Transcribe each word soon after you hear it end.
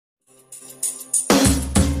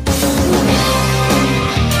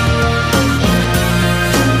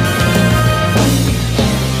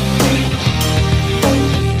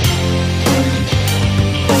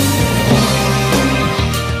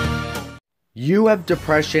You have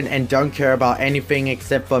depression and don't care about anything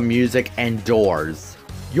except for music and doors.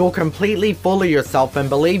 You're completely full of yourself and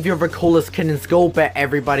believe you're the coolest kid in school, but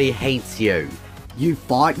everybody hates you. You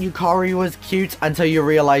thought Yukari was cute until you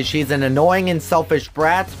realize she's an annoying and selfish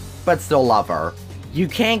brat, but still love her. You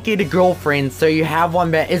can't get a girlfriend, so you have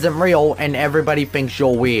one that isn't real and everybody thinks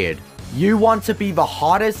you're weird. You want to be the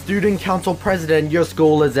hottest student council president your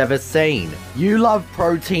school has ever seen. You love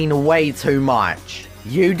protein way too much.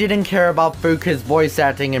 You didn't care about Fuka's voice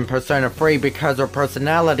acting in Persona 3 because her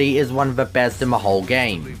personality is one of the best in the whole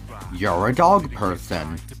game. You're a dog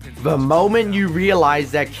person. The moment you realize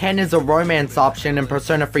that Ken is a romance option in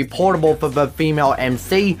Persona 3 Portable for the female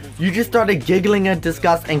MC, you just started giggling in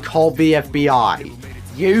disgust and called the FBI.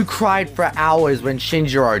 You cried for hours when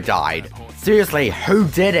Shinjiro died. Seriously, who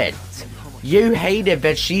did it? You hated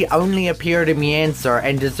that she only appeared in the answer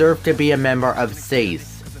and deserved to be a member of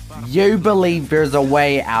CEASE. You believe there's a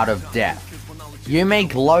way out of death. You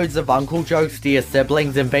make loads of uncle jokes to your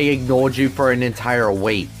siblings and they ignored you for an entire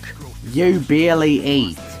week. You barely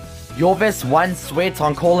eat. You're this one swit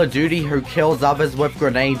on Call of Duty who kills others with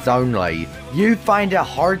grenades only. You find it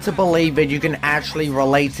hard to believe that you can actually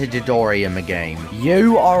relate to Jidori in the game.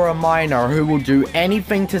 You are a minor who will do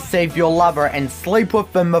anything to save your lover and sleep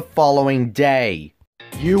with them the following day.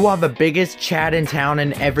 You are the biggest Chad in town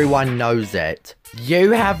and everyone knows it.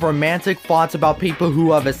 You have romantic thoughts about people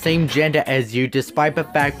who are the same gender as you despite the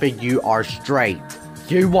fact that you are straight.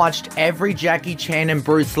 You watched every Jackie Chan and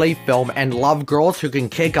Bruce Lee film and love girls who can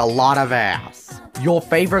kick a lot of ass. Your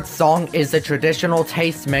favorite song is the traditional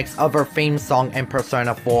taste mix of her theme song in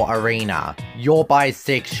Persona 4 Arena. You're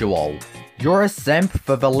bisexual. You're a simp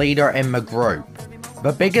for the leader in the group.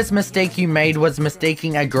 The biggest mistake you made was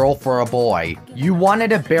mistaking a girl for a boy. You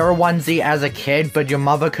wanted a bear onesie as a kid, but your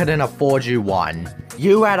mother couldn't afford you one.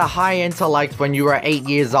 You had a high intellect when you were 8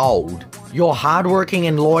 years old. You're hardworking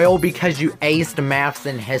and loyal because you aced maths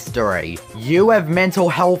and history. You have mental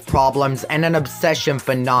health problems and an obsession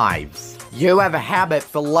for knives. You have a habit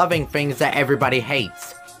for loving things that everybody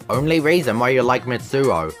hates. Only reason why you like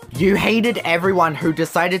Mitsuo. You hated everyone who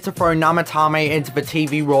decided to throw Namatame into the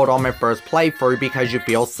TV world on their first playthrough because you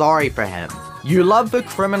feel sorry for him. You love the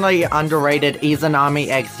criminally underrated Izanami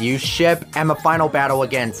X Youth ship and the final battle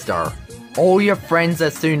against her. All your friends are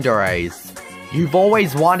tsunderes. You've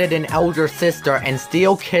always wanted an elder sister and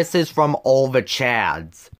steal kisses from all the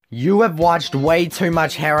Chads. You have watched way too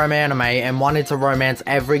much harem anime and wanted to romance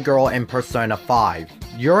every girl in Persona 5.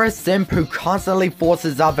 You're a simp who constantly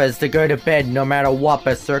forces others to go to bed no matter what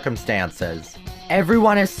the circumstances.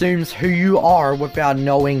 Everyone assumes who you are without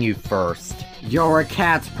knowing you first. You're a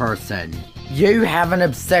cats person. You have an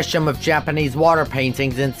obsession with Japanese water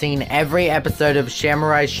paintings and seen every episode of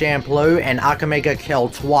Samurai Champloo and Akame ga Kill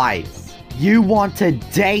twice. You want to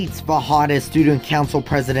date the hottest student council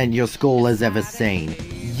president your school has ever seen.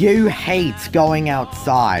 You hate going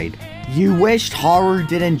outside. You wished Haru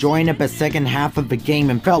didn't join up the second half of the game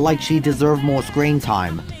and felt like she deserved more screen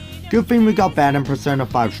time. Good thing we got that in Persona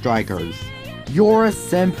 5 Strikers. You're a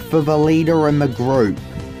simp for the leader in the group.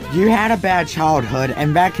 You had a bad childhood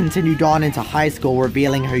and that continued on into high school,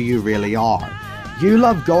 revealing who you really are. You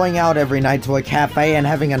love going out every night to a cafe and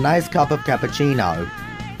having a nice cup of cappuccino.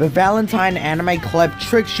 The Valentine anime clip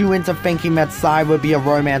tricks you into thinking that Sai would be a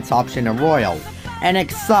romance option in Royal. And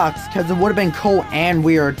it sucks cause it would have been cool and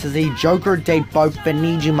weird to see Joker date both the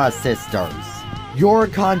Nijima sisters. You're a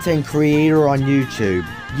content creator on YouTube.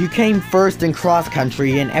 You came first in cross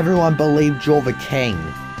country and everyone believed you're the king.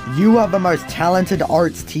 You are the most talented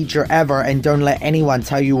arts teacher ever and don't let anyone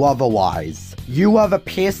tell you otherwise. You are the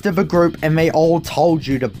pissed of a group and they all told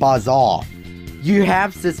you to buzz off. You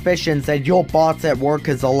have suspicions that your boss at work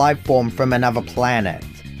is a life form from another planet.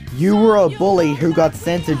 You were a bully who got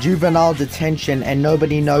sent to juvenile detention and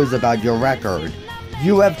nobody knows about your record.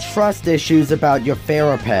 You have trust issues about your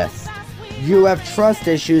therapist. You have trust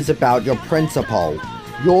issues about your principal.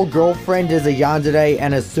 Your girlfriend is a yandere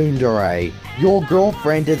and a tsundere. Your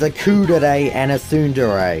girlfriend is a kudere and a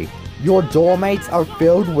tsundere. Your doormates are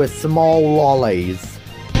filled with small lollies.